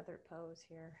add that other pose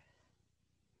here.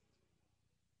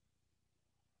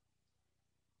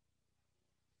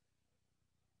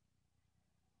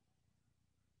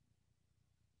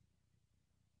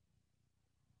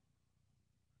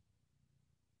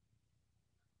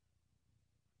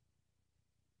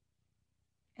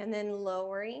 And then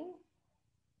lowering.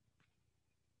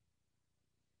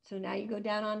 So now you go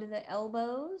down onto the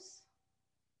elbows,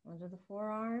 onto the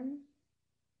forearm.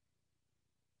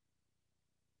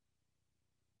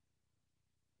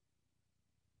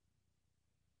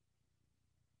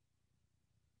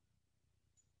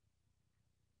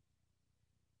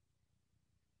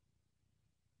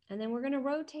 And then we're going to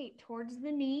rotate towards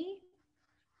the knee.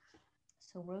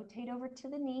 So rotate over to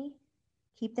the knee.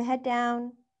 Keep the head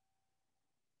down.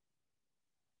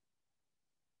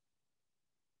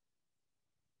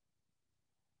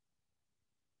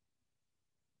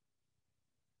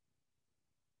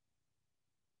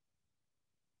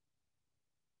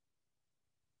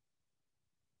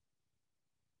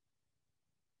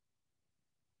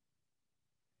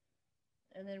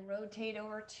 And then rotate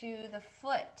over to the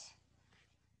foot.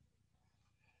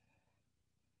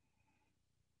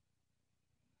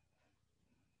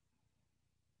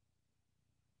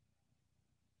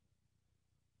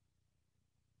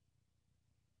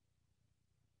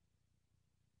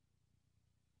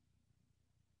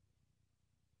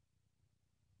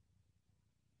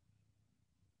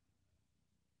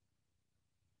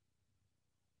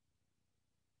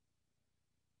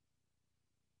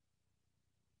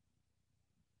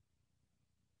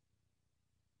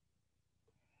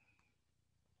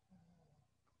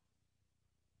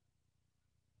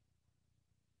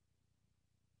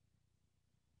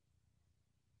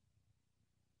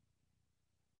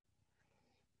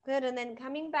 Good, and then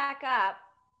coming back up,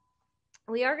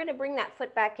 we are going to bring that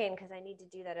foot back in because I need to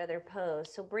do that other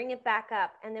pose. So bring it back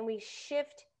up, and then we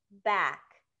shift back.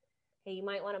 Okay, you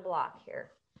might want to block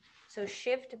here. So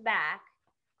shift back,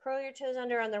 curl your toes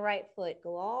under on the right foot,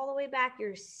 go all the way back.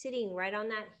 You're sitting right on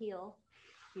that heel.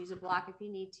 Use a block if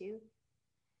you need to.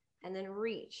 And then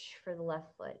reach for the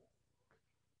left foot.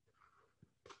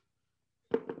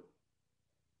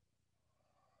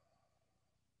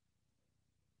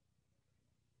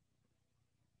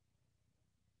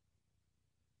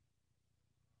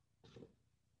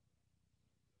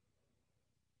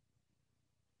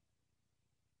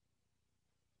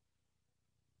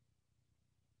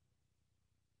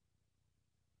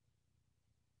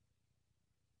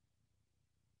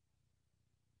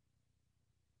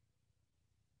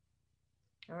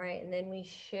 All right, and then we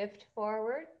shift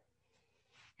forward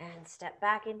and step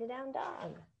back into down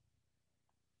dog.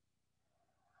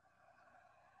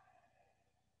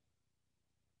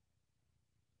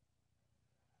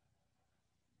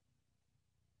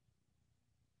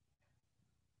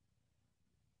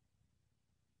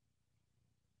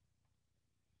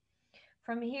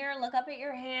 From here, look up at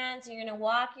your hands. You're going to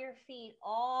walk your feet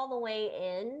all the way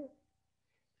in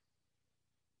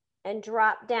and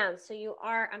drop down. So you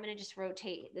are, I'm going to just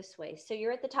rotate this way. So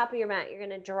you're at the top of your mat. You're going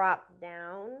to drop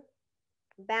down,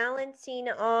 balancing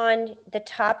on the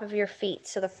top of your feet.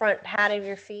 So the front pad of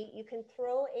your feet. You can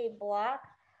throw a block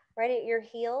right at your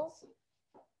heels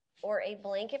or a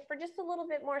blanket for just a little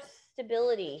bit more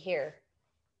stability here.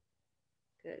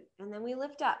 Good. And then we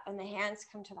lift up and the hands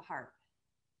come to the heart.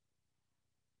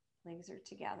 Legs are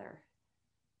together.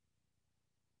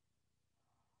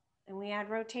 And we add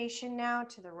rotation now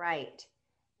to the right.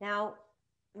 Now,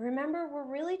 remember,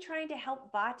 we're really trying to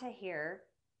help Vata here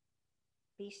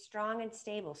be strong and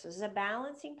stable. So this is a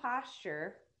balancing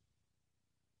posture.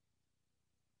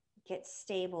 Get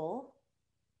stable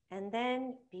and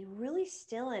then be really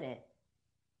still in it.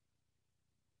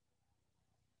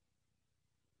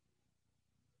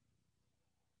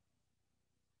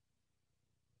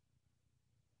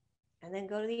 And then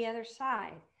go to the other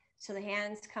side. So the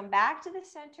hands come back to the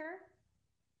center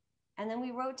and then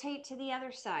we rotate to the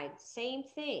other side. Same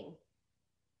thing.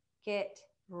 Get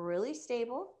really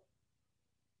stable.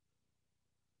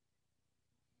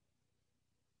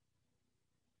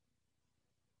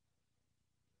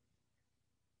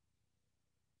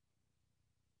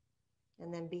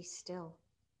 And then be still.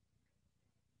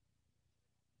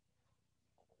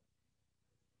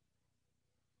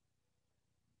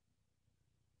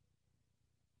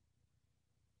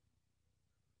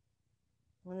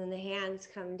 And then the hands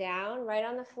come down right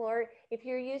on the floor. If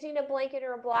you're using a blanket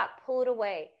or a block, pull it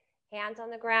away. Hands on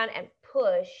the ground and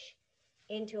push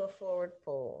into a forward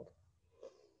fold.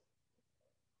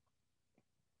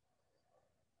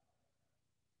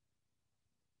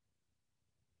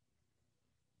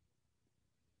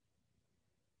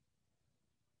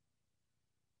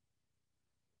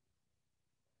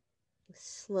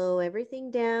 Slow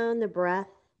everything down, the breath.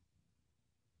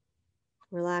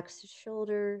 Relax the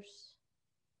shoulders.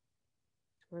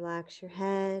 Relax your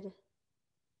head.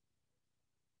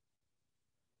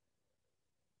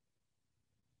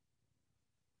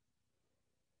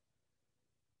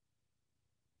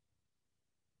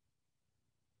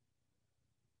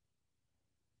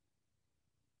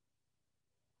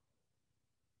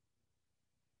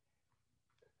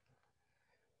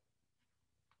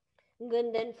 Good,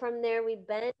 and then from there we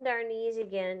bend our knees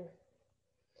again.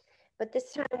 But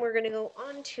this time we're going to go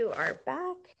onto our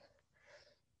back.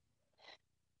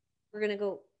 We're going to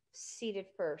go seated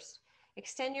first.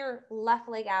 Extend your left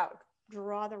leg out.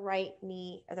 Draw the right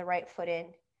knee or the right foot in.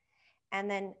 And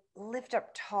then lift up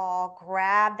tall.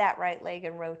 Grab that right leg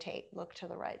and rotate. Look to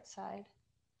the right side.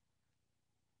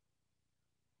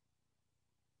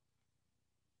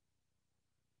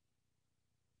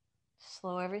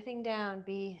 Slow everything down.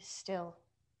 Be still.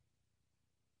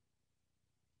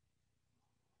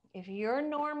 If your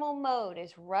normal mode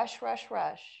is rush, rush,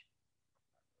 rush,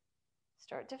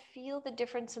 Start to feel the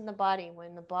difference in the body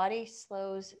when the body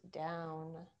slows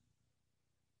down.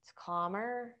 It's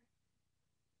calmer.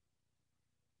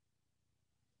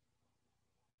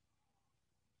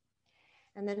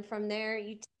 And then from there,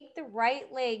 you take the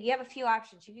right leg. You have a few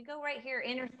options. You could go right here,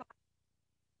 inner thigh,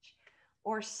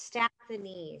 or stack the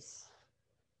knees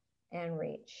and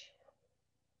reach.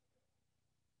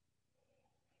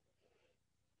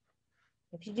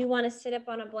 If you do want to sit up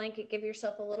on a blanket, give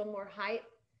yourself a little more height.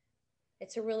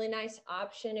 It's a really nice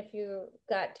option if you've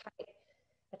got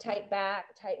a tight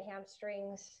back, tight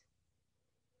hamstrings,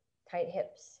 tight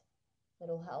hips.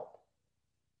 It'll help.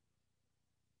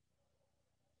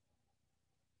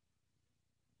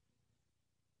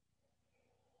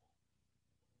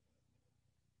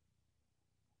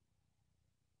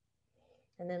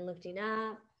 And then lifting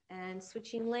up and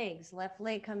switching legs. Left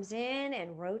leg comes in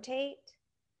and rotate.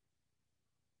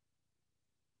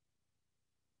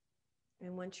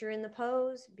 And once you're in the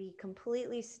pose, be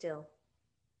completely still.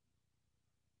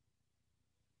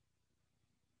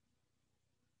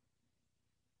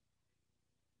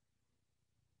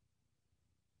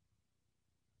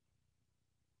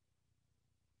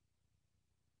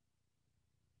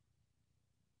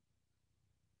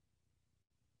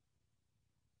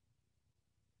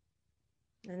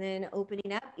 And then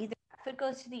opening up, either foot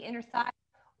goes to the inner thigh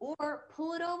or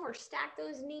pull it over, stack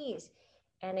those knees.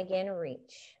 And again,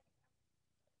 reach.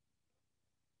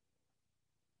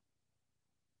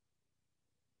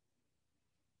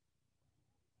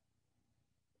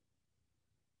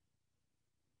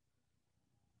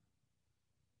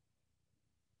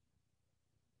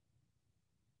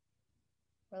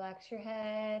 Relax your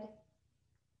head.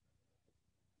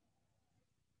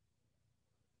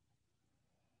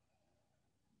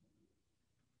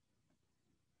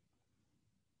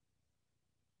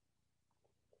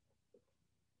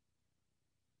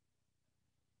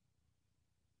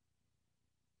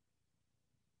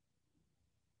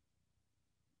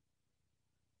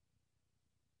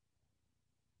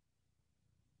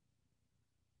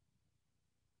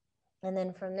 And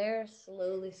then from there,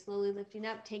 slowly, slowly lifting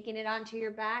up, taking it onto your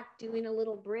back, doing a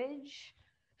little bridge,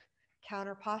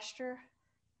 counter posture.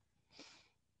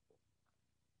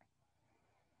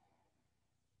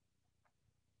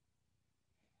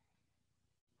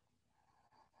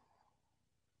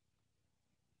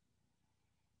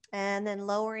 And then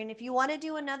lowering. If you want to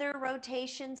do another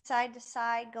rotation side to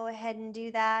side, go ahead and do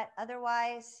that.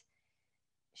 Otherwise,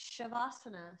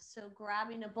 Shavasana. So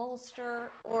grabbing a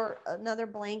bolster or another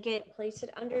blanket, place it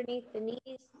underneath the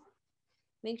knees.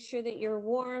 Make sure that you're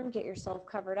warm. Get yourself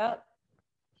covered up.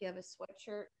 If you have a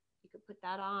sweatshirt, you could put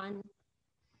that on.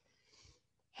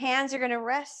 Hands are going to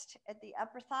rest at the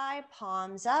upper thigh,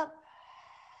 palms up.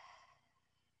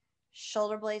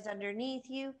 Shoulder blades underneath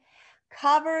you.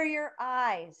 Cover your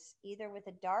eyes, either with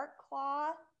a dark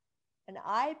cloth, an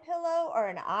eye pillow, or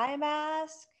an eye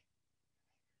mask.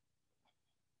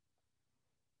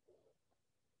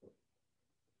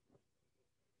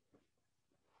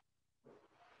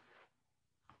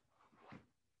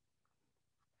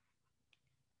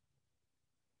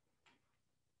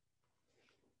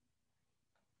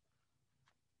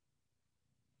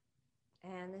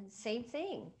 And then same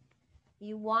thing.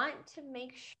 You want to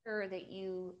make sure that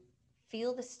you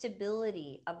feel the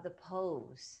stability of the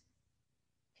pose.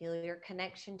 Feel your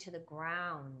connection to the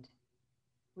ground.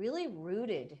 Really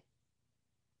rooted.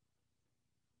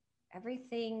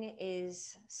 Everything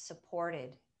is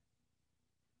supported.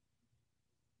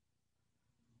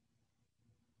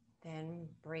 Then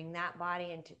bring that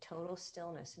body into total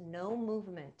stillness. No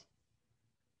movement.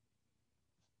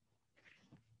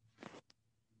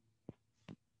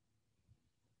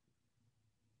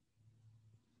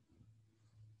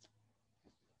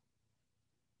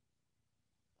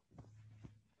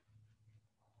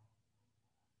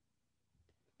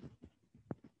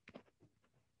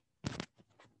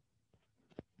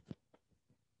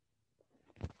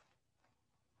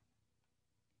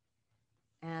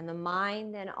 And the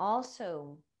mind then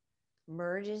also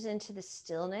merges into the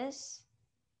stillness,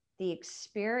 the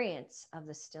experience of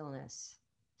the stillness.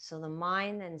 So the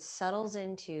mind then settles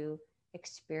into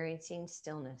experiencing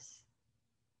stillness.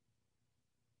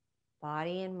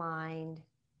 Body and mind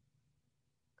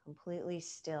completely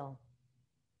still.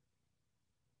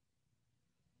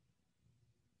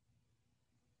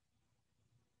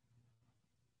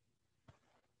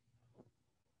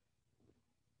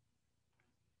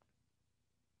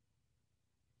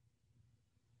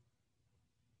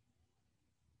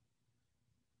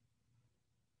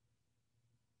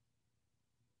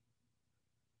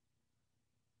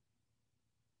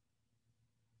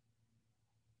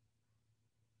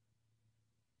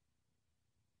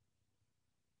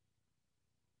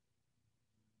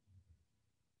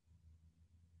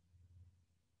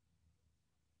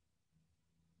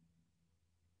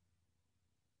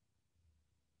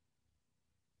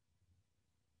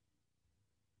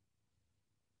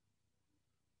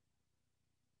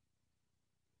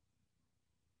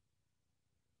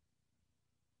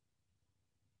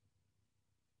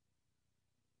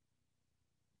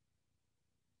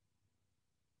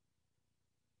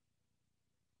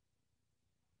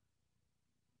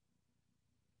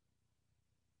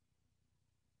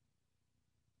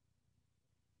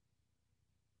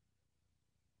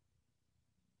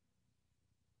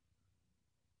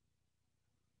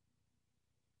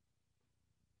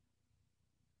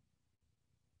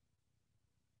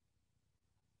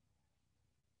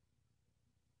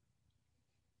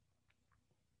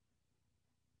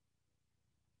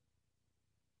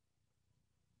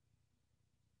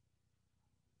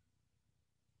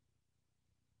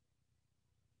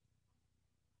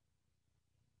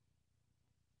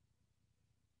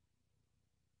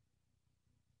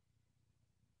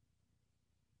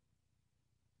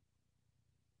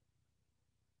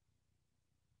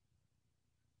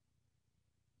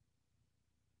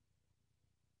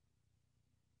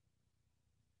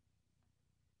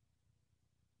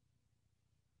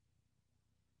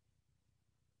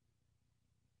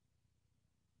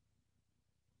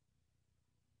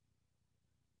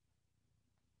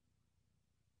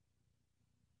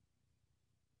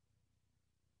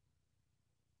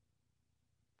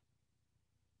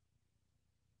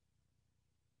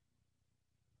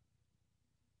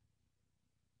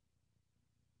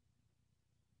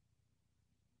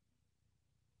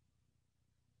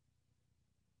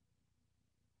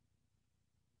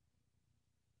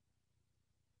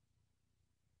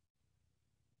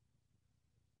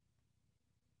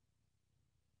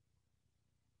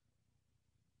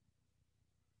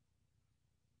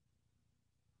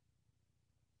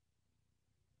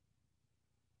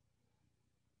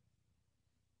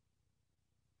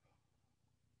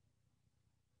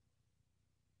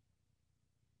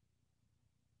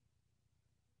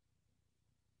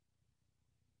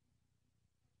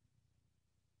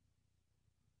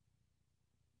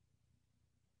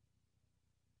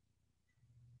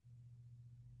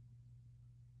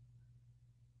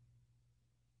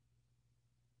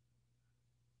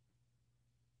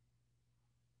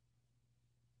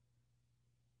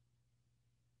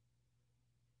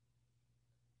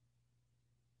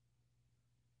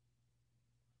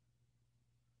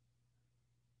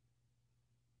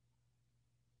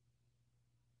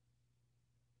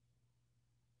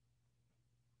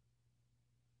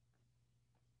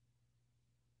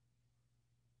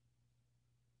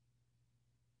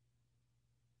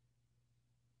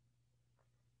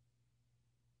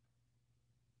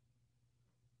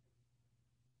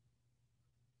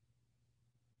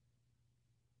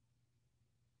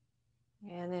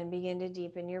 And then begin to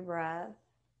deepen your breath.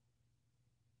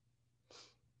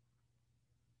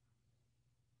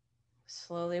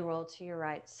 Slowly roll to your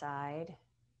right side.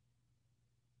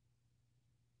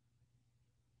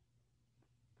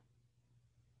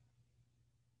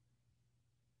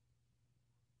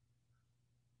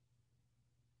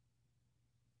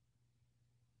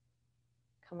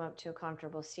 Come up to a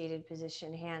comfortable seated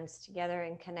position, hands together,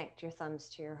 and connect your thumbs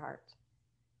to your heart.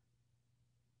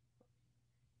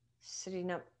 Sitting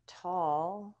up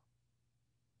tall.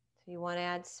 So you want to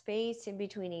add space in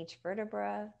between each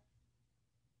vertebra,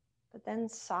 but then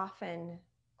soften.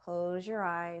 Close your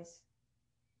eyes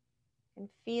and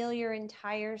feel your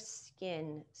entire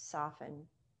skin soften.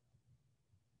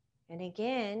 And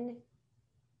again,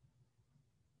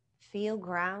 feel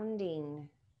grounding.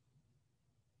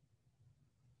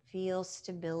 Feel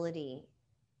stability.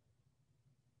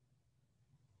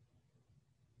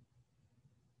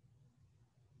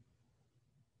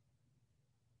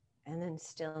 And then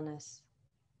stillness.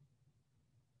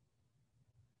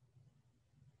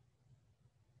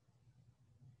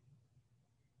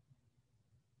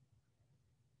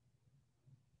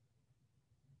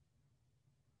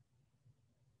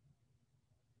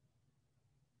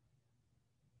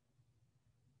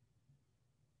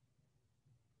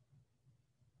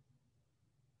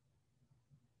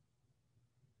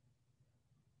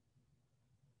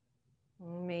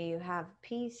 May you have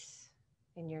peace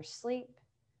in your sleep,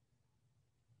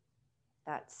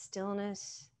 that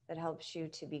stillness that helps you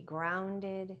to be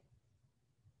grounded,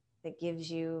 that gives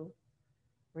you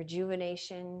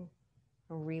rejuvenation,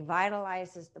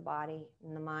 revitalizes the body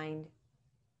and the mind.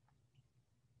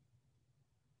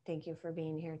 Thank you for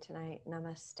being here tonight.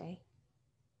 Namaste.